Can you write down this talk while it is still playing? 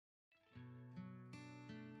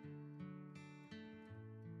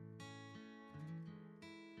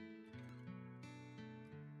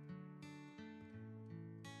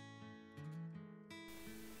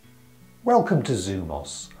Welcome to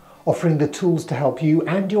Zoomos, offering the tools to help you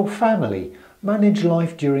and your family manage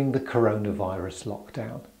life during the coronavirus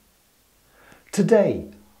lockdown. Today,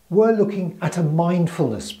 we're looking at a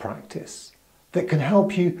mindfulness practice that can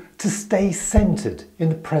help you to stay centered in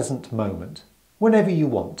the present moment, whenever you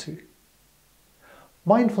want to.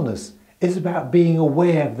 Mindfulness is about being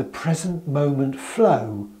aware of the present moment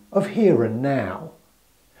flow of here and now.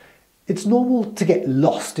 It's normal to get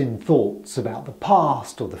lost in thoughts about the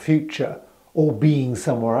past or the future or being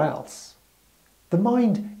somewhere else. The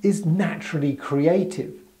mind is naturally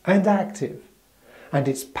creative and active, and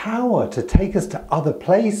its power to take us to other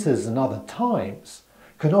places and other times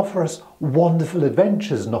can offer us wonderful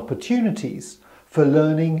adventures and opportunities for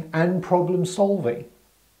learning and problem solving.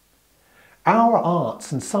 Our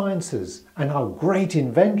arts and sciences and our great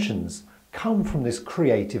inventions come from this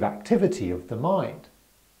creative activity of the mind.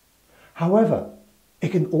 However, it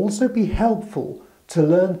can also be helpful to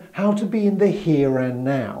learn how to be in the here and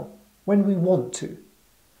now when we want to,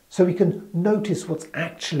 so we can notice what's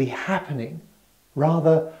actually happening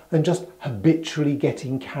rather than just habitually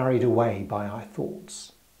getting carried away by our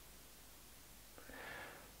thoughts.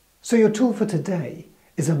 So your tool for today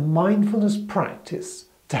is a mindfulness practice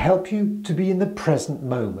to help you to be in the present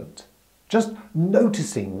moment, just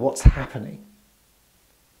noticing what's happening.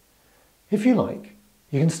 If you like,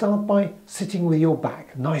 you can start by sitting with your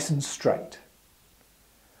back nice and straight.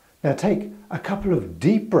 Now take a couple of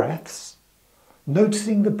deep breaths,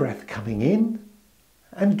 noticing the breath coming in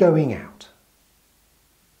and going out.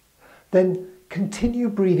 Then continue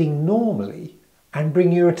breathing normally and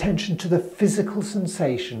bring your attention to the physical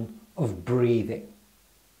sensation of breathing.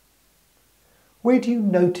 Where do you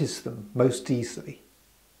notice them most easily?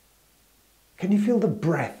 Can you feel the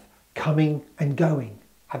breath coming and going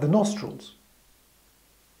at the nostrils?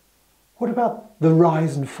 What about the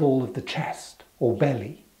rise and fall of the chest or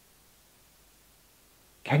belly?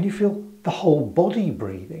 Can you feel the whole body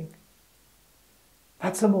breathing?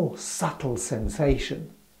 That's a more subtle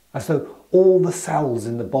sensation, as though all the cells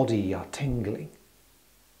in the body are tingling.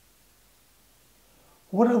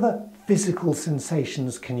 What other physical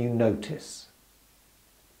sensations can you notice?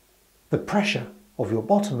 The pressure of your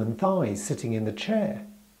bottom and thighs sitting in the chair.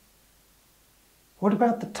 What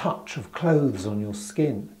about the touch of clothes on your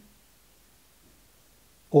skin?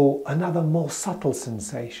 Or another more subtle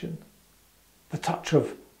sensation, the touch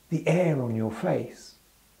of the air on your face.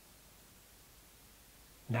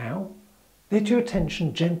 Now, let your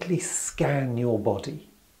attention gently scan your body.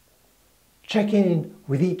 Check in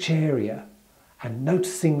with each area and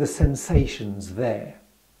noticing the sensations there.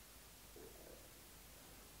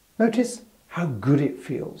 Notice how good it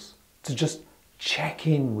feels to just check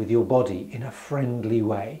in with your body in a friendly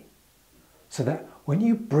way, so that when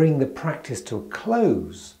you bring the practice to a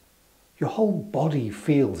close, your whole body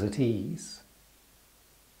feels at ease.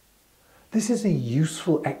 This is a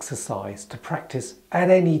useful exercise to practice at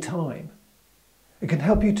any time. It can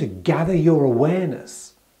help you to gather your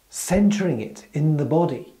awareness, centering it in the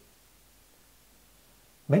body.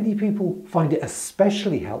 Many people find it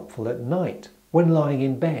especially helpful at night when lying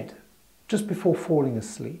in bed, just before falling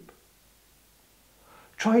asleep.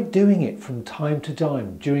 Try doing it from time to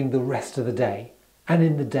time during the rest of the day and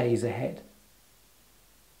in the days ahead.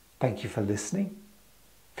 Thank you for listening.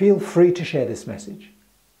 Feel free to share this message.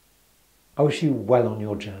 I wish you well on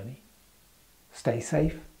your journey. Stay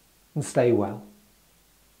safe and stay well.